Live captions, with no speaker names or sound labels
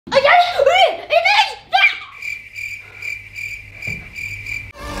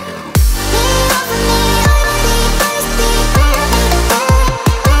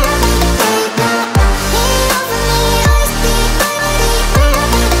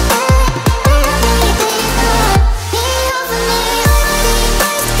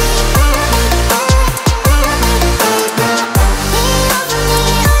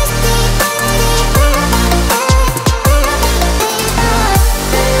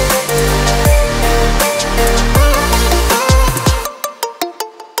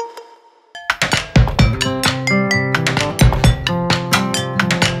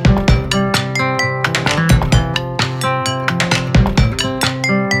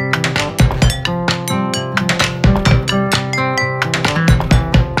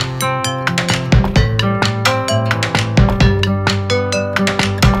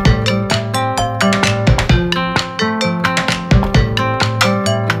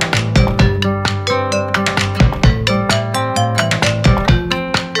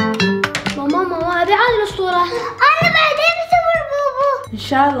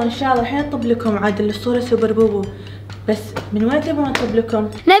ان شاء الله الحين اطلب لكم عادل الصورة سوبر بوبو. بس من وين تبون اطلب لكم؟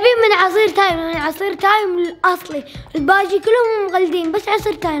 نبي من عصير تايم، من عصير تايم الاصلي، الباقي كلهم مغلدين بس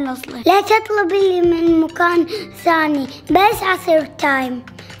عصير تايم الاصلي. لا تطلب لي من مكان ثاني، بس عصير تايم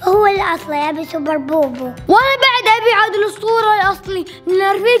هو الاصلي. ابي سوبر بوبو. وانا بعد ابي عادل الاسطورة الاصلي،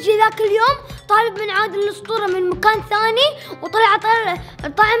 لان رفيجي ذاك اليوم طالب من عادل الاسطورة من مكان ثاني وطلع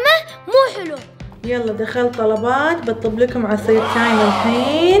طعمه مو حلو. يلا دخلت طلبات، بطلب لكم عصير تايم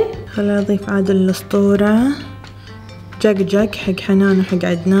الحين. خليني اضيف عادل الاسطورة، جق حق حنان وحق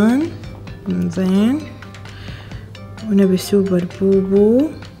عدنان. زين، ونبي سوبر بوبو،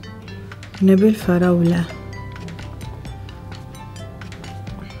 ونبي الفراولة.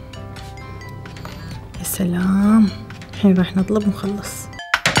 يا سلام، الحين راح نطلب ونخلص.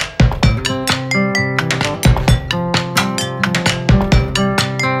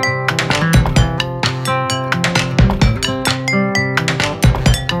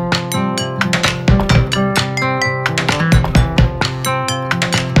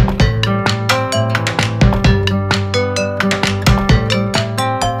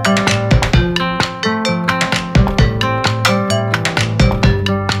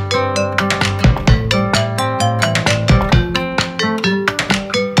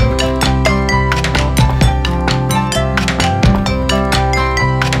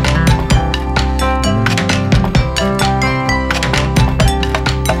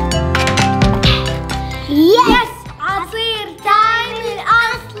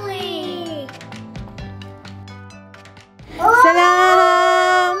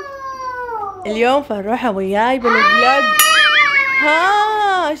 اليوم فروحة وياي بالفلوق.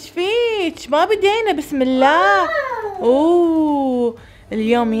 ها ايش فيك؟ ما بدينا بسم الله.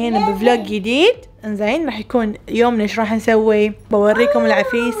 اليوم جينا بفلوق جديد. انزين، راح يكون يومنا ايش راح نسوي؟ بوريكم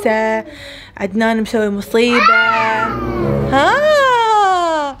العفيسة، عدنان مسوي مصيبة.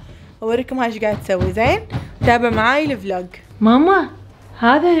 اوريكم هاي ايش قاعد تسوي. زين، تابع معاي الفلوق. ماما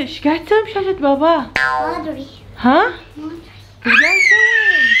هذا ايش قاعد تسوي بشاشة بابا؟ ما ادري. ها؟ ما ادري ايش قاعد تسوي؟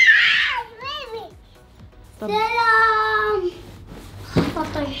 سلام.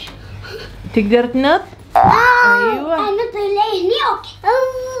 خطيش. تقدر تنط؟ ايوه. انط لهني. اوكي.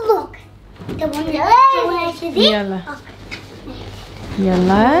 تبون تسوون كذي؟ يلا.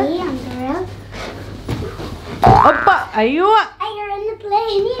 يلا. اوبا. ايوه. انط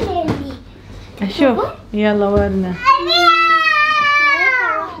لهني. اشوف. يلا ورنا.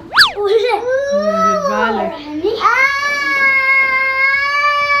 بالك.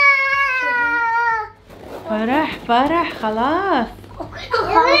 فرح خلاص.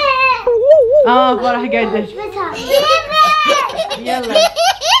 فرح قاعدة. يلا.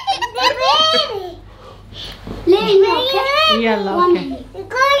 يلا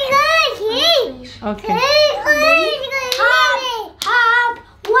اوكي. هاب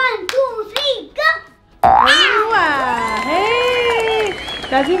 1 2 3 جو. ايوه. هي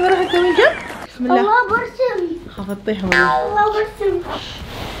لازم اروح اسوي جمب. بسم الله. الله برسم. خاف تطيح والله. الله برسم.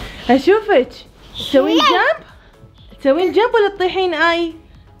 اشوفك تسوين جمب؟ تسوين جمب ولا تطيحين اي؟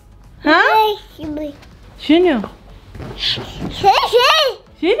 ها؟ شنو؟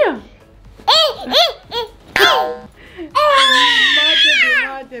 شنو؟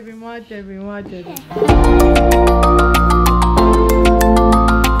 ما تبي.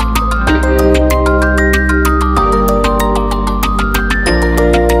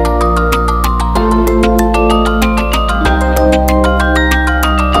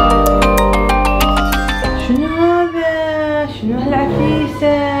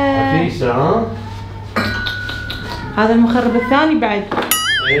 ها؟ هذا المخرب الثاني بعد.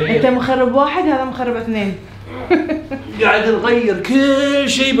 انت مخرب واحد، هذا مخرب اثنين. قاعد نغير كل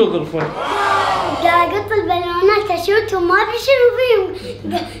شيء بالغرفة. قاعد اقط البالونات اشوت وما ادري شنو فيهم،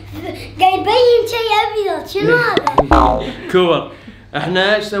 قاعد يبين شيء ابيض. شنو هذا؟ كور.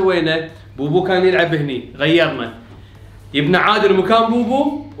 احنا ايش سوينا؟ بوبو كان يلعب هني، غيرنا. يبنى عادل مكان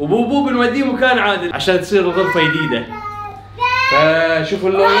بوبو، وبوبو بنوديه مكان عادل عشان تصير الغرفة جديدة. فشوفوا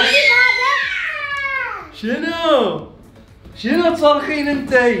اللون. شنو تصرخين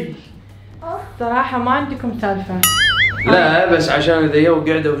انتي؟ صراحة ما عندكم سالفة. لا بس عشان اذا يو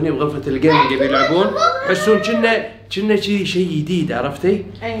قعدوا هني بغرفة الجيمنج يبي يلعبون، يحسون كنا شيء جديد، عرفتي؟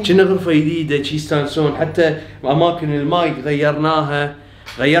 كنا غرفة جديدة شي تنسون. حتى اماكن الماي غيرناها،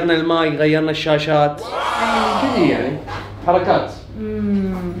 غيرنا الماي، غيرنا الشاشات. كذي يعني حركات.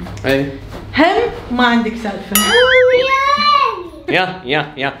 اي هم ما عندك سالفة.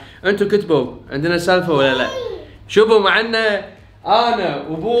 يا انتم كتبوا عندنا سالفة ولا لا؟ شوفوا معنا انا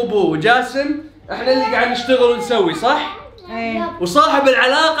وبوبو وجاسم، احنا اللي قاعد نشتغل ونسوي، صح؟ وصاحب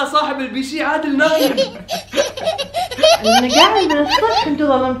العلاقة صاحب البي سي عادل نايم. انا قاعد من الصبح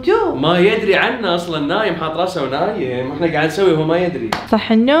انتوا ظلمتوه. ما يدري عنا اصلا، نايم حاط راسه ونايم، احنا قاعد نسوي وهو ما يدري.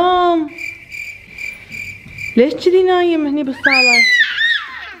 صح النوم. ليش كذي نايم هني بالصالة؟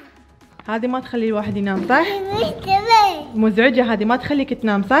 هذه ما تخلي الواحد ينام صح؟ مزعجة هذه، ما تخليك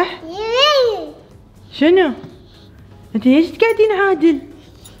تنام صح؟ شنو؟ انت ليش تقعدين عادل؟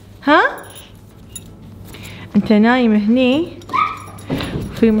 ها؟ انت نايم هني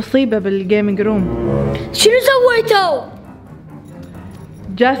في مصيبة بالجيمنج روم. شنو سويتوا؟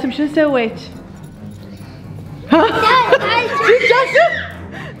 جاسم شنو سويت؟ ها؟ شوف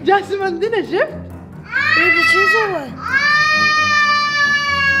جاسم عندنا شفت؟ شنو سوى؟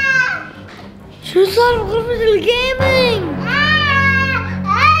 شو صار بغرفة الجيمنج؟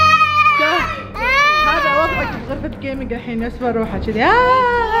 هذا وضعك بغرفة جيمنج الحين، اسفة روحه كذي.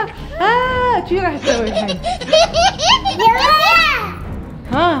 شي راح تسوي الحين؟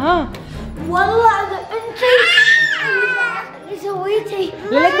 ها والله انت اللي سويتي.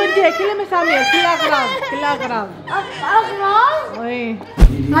 لا توديها كلها مسامير، كلها اغراض. اغراض؟ اي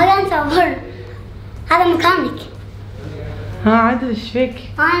ما نصور. هذا مكانك. ها عادل ايش فيك؟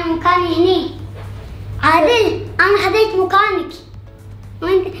 انا مكاني هني. عادل انا خذيت مكانك،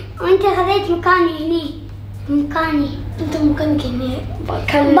 وانت خذيت مكاني هني. انت مكانك هني.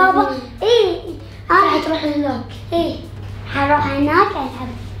 بابا ايه انا حتروح هناك. ايه حروح هناك العب.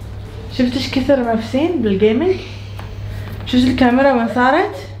 شفت ايش كثر منافسين بالجيمنج؟ شفت الكاميرا وين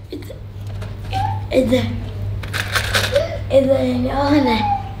صارت؟ اذا يعني انا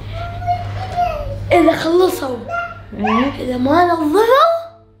اذا خلصوا، اذا ما نظفوا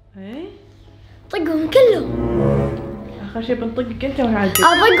طقهم كلهم. اخر شيء بنطقك انت وعادل.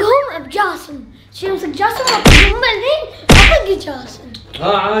 اطقهم بجاسم. شو امسك جاسم واطقهم بعدين اطق جاسم.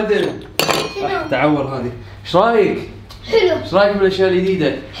 عادل تعور هذه. ايش رايك؟ حلو. ايش رايك بالاشياء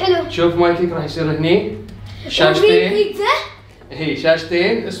الجديده؟ حلو. شوف مايكك راح يصير هني شاشتين. هي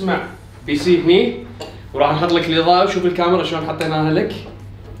شاشتين، اسمع بي سي هني، وراح نحط لك الاضاءه. وشوف الكاميرا شلون حطيناها لك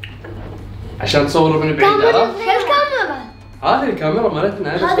عشان تصور من بعيد. عرفت؟ الكاميرا هذه الكاميرا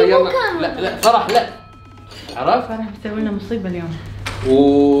مالتنا. هذه مو كاميرا. لا فرح لا. عرفت؟ فرح بيسوي لنا مصيبه اليوم.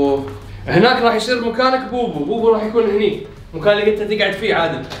 وهناك راح يصير مكانك بوبو راح يكون هني، مكان اللي انت تقعد فيه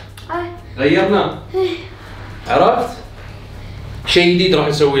عادل. غيرناه. عرفت؟ شيء جديد راح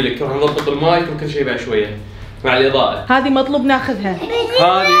نسوي لك، راح نضبط المايك وكل شيء بعد شويه مع الاضاءه. هذه مطلوب ناخذها.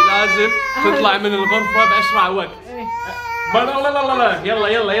 هذه لازم تطلع من الغرفه باسرع وقت. لا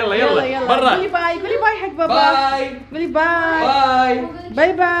يلا برا. قولي باي حق بابا. قولي باي.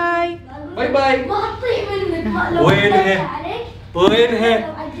 باي. ما تطيح منك.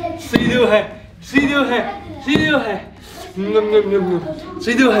 وينها؟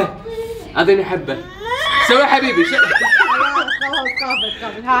 صيدوها. اعطيني حبه. سوي حبيبي. خلاص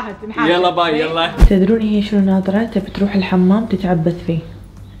خافت هاهت. يلا باي يلا. تدرون هي شنو ناظرة؟ تبي تروح الحمام تتعبث فيه،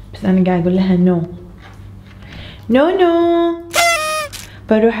 بس انا قاعد اقول لها نو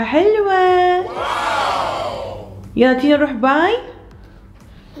بروحة حلوة. يلا تينا نروح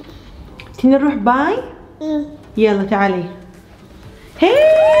باي. يلا تعالي. هي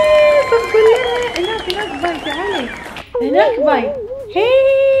صف كلنا هناك باي. تعالي هناك باي.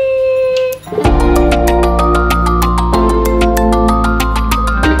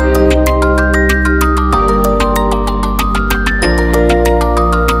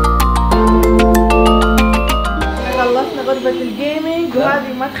 خلصنا غرفة الجيمنج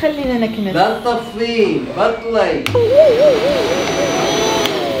وهذه ما تخلينا نكنس. لا تطفين بطلي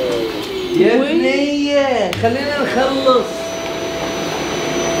يا بنية، خلينا نخلص.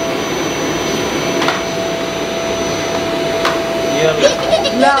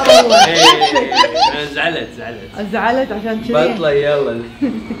 يلا. لا والله. زعلت عشان كذي. بطلع يلا.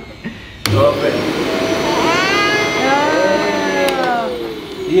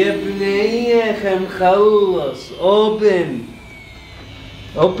 يا بنية خل نخلص. اوبن.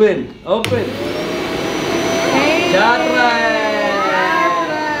 شكرا.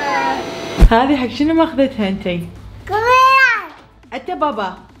 هذه حق شنو ماخذتها انتي؟ انت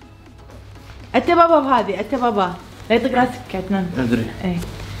بابا بهذه، انت بابا. لا يطق راسك عدنان. ادري. اي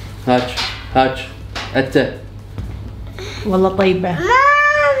هاج انت. والله طيبة.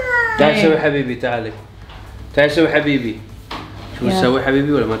 تعال سوي حبيبي، تعال سوي حبيبي. شو تسوي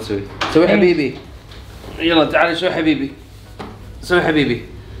حبيبي ولا ما تسوي؟ سوي حبيبي. يلا تعال سوي حبيبي. سوي حبيبي.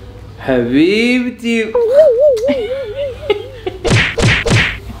 حبيبتي.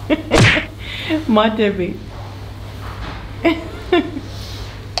 ما تبي.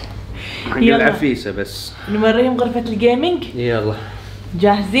 يلا العفيسة بس. نوريهم غرفة الجيمنج. يلا.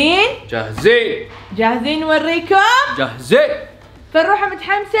 جاهزين؟ جاهزين نوريكم؟ جاهزين. فالروحة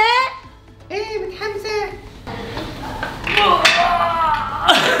متحمسة؟ ايه متحمسة.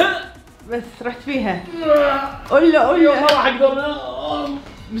 بس رحت فيها. قول له ما راح اقدر.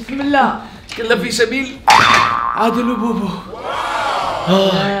 بسم الله. كله في سبيل عادل وبوبو.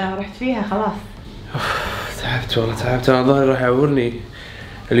 رحت فيها خلاص. تعبت والله، تعبت. انا ظهري راح يعورني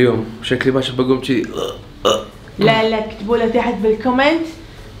اليوم، شكلي باش بقوم كذي. لا اكتبوا له تحت بالكومنت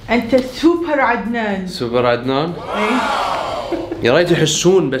انت سوبر عدنان. سوبر عدنان؟ اي. يا ريت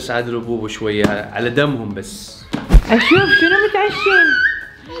يحسون بس عادل وبوبو شويه على دمهم بس. اشوف شنو متعشين.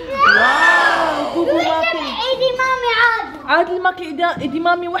 واو بوبو ماكل ايدي مامي عادل ماكل ايدي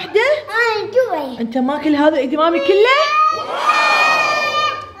مامي وحده؟ جوي. انت ماكل هذا ايدي مامي كله؟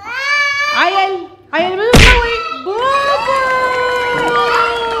 عيل منو مسوي؟ بوبو.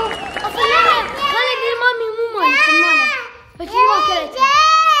 اصلا خلي ايدي مامي مو مالي بس ما اكلتها.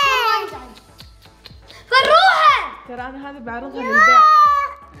 فالروحة ترى انا هذا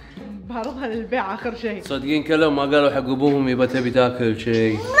بعرضها للبيع اخر شيء. صدقين كلهم ما قالوا حق ابوهم يبا تبي تاكل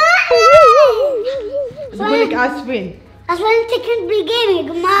شيء. بقول لك اسفين. اصلا انت كنت بالجيمنج.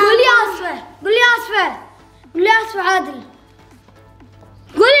 قولي اسفة عادل.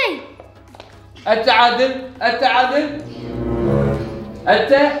 قولي انت عادل.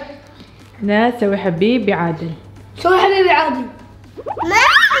 لا سوي حبيبي عادل.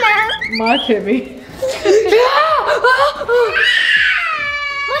 ما تبي.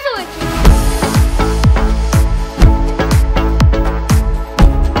 ما سويت.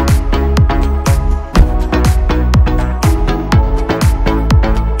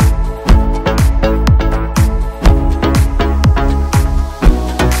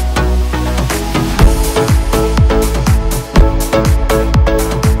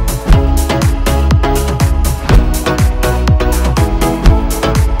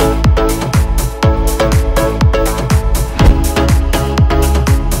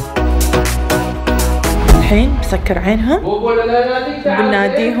 الحين بسكر عينهم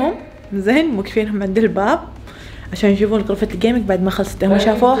بناديهم. زين موقفينهم عند الباب عشان يشوفون غرفة الجيمنج بعد ما خلصت. هم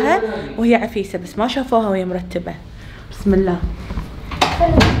شافوها وهي عفيسة بس ما شافوها وهي مرتبة. بسم الله.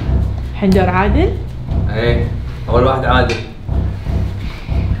 الحين دور عادل. ايه اول واحد عادل.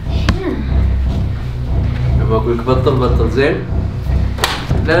 لما اقول لك بطل زين.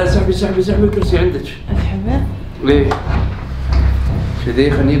 لا سحبي الكرسي عندك. اسحبه؟ ليه؟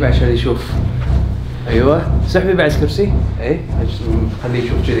 كذي خليه يبع عشان يشوف. ايوه سحبي بعد الكرسي. ايه خليه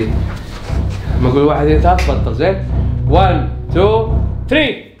يشوف كذي. لما اقول 1 2 3 بطل. زين 1 2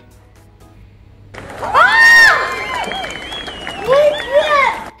 3.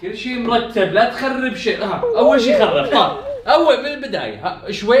 كل شيء مرتب، لا تخرب شيء. اول شيء خرب. اول من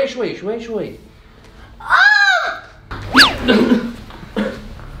البدايه. شوي.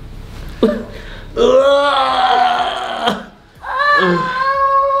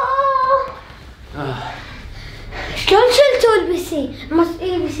 شلون شلتوا البسي؟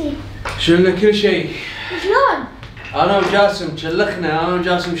 البسي شلنا كل شيء. شلون؟ انا وجاسم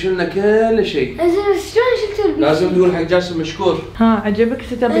شلنا كل شيء. زين شلون شلتوا البسي؟ لازم تقول حق جاسم مشكور. عجبك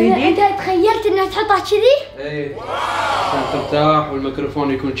السيت اب الجديد؟ انت تخيلت انها تحطها كذي؟ ايه عشان ترتاح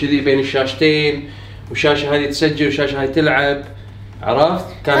والميكروفون يكون كذي بين الشاشتين، والشاشه هذه تسجل والشاشه هذه تلعب. عرفت؟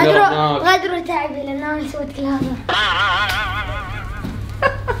 كاميرا هناك. غدروا تعبي لان انا سويت كل هذا.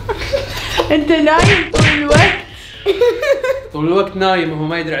 انت نايم طول الوقت نايم وهو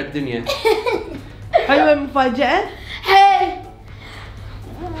ما يدري على الدنيا. حلوة المفاجأة؟ حلو.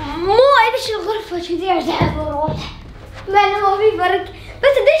 مو ادش الغرفة كذي ازعل واروح. ما في فرق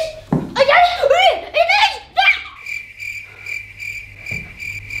بس ادش.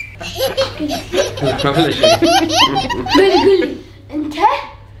 ما في شيء. قولي انت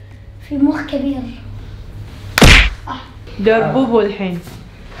في مخ كبير. دور بوبو الحين.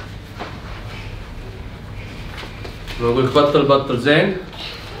 بقول لك بطل زين.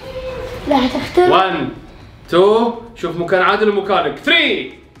 لا تختار. 1 2 شوف مكان عادل ومكانك.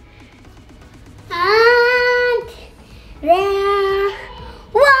 3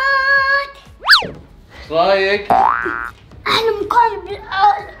 وات رايك؟ احنا مكان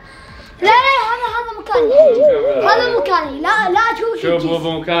بالعالم. لا هذا مكاني. هذا مكاني. لا شوف بابا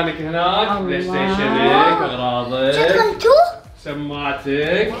مكانك هناك. بلاي ستيشنك، اغراضك، شكرا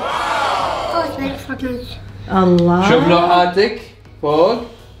سماعتك. الله. شوف لوحاتك فوق.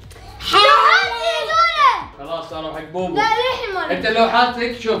 لوحاتي خلاص صاروا حق بوبو. لا للحين ما انت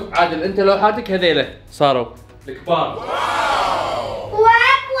لوحاتك شوف عادل، انت لوحاتك هذيله صاروا الكبار.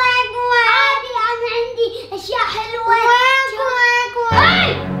 عادي انا عندي اشياء حلوه.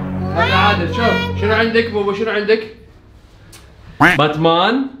 هذا عادل شوف شنو عندك بوبو، شنو عندك؟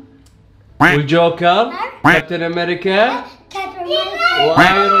 باتمان والجوكر، كابتن امريكا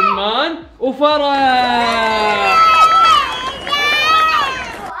وايرون مان وفرح.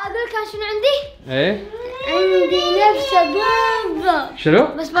 اقول لك شنو عندي؟ ايه عندي نفسه بالضبط. شنو؟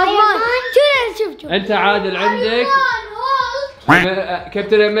 بس باتمان. شوف انت عادل عندك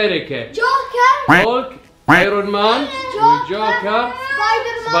كابتن امريكا، جوكر، هولك، ايرون مان والجوكر،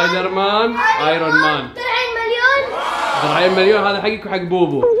 سبايدر مان، ايرون مان. درعين مليون هذا حقك وحق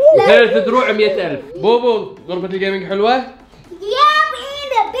بوبو. 3 دروع 100,000. بوبو غرفة الجيمنج حلوة؟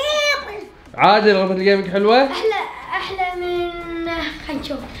 عادل غرفة الجيمنج حلوة؟ احلى من خلينا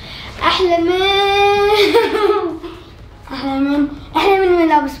نشوف. احلى من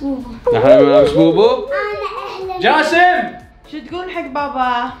ملابس بوبو. احلى من ملابس بوبو؟ جاسم شو تقول حق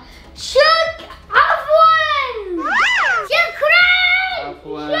بابا؟ عفوا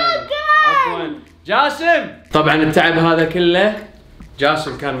جاسم. طبعا التعب هذا كله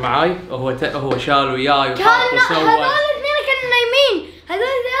جاسم كان معاي، هو شال وياي وحط وسوى. هذول الاثنين كانوا نايمين. هذول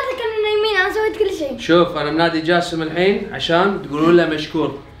الثلاثه كانوا نايمين. انا سويت كل شيء. شوف انا منادي جاسم الحين عشان تقولون له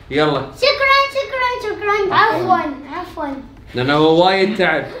مشكور. يلا شكرا. عفوا لانه هو وايد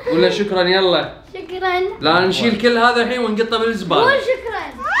تعب. قول له شكرا. يلا شكرا. لا نشيل كل هذا الحين ونقطه بالزباله. قول شكرا.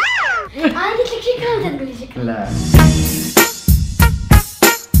 انا قلت لك شكرا وانت تقول لي شكرا. لا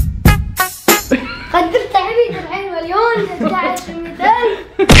قدر تعبي 70 مليون تعب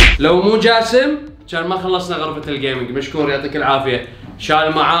 100,000. لو مو جاسم كان ما خلصنا غرفة الجيمنج. مشكور يعطيك العافية.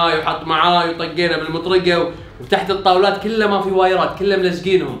 شال معاي وحط معاي وطقينا بالمطرقة وتحت الطاولات كلها ما في وايرات، كلها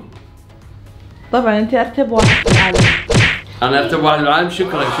ملزقينهم. طبعا انت ارتب واحد في العالم. انا ارتب واحد بالعالم.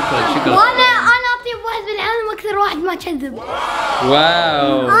 شكرا. وانا اطيب واحد بالعالم واكثر واحد ما كذب.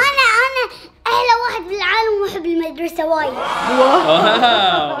 واو. انا احلى واحد بالعالم واحب المدرسة وايد.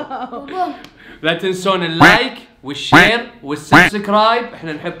 واو. لا تنسون اللايك والشير والسبسكرايب،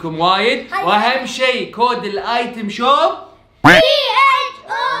 احنا نحبكم وايد. واهم شيء كود الايتم شوب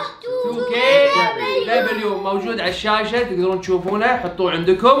bjlifein موجود على الشاشة، تقدرون تشوفونه. حطوه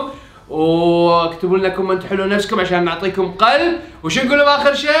عندكم واكتبوا لنا كومنت حلو نفسكم عشان نعطيكم قلب. وشو نقول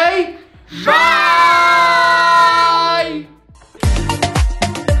باخر شيء؟ باي.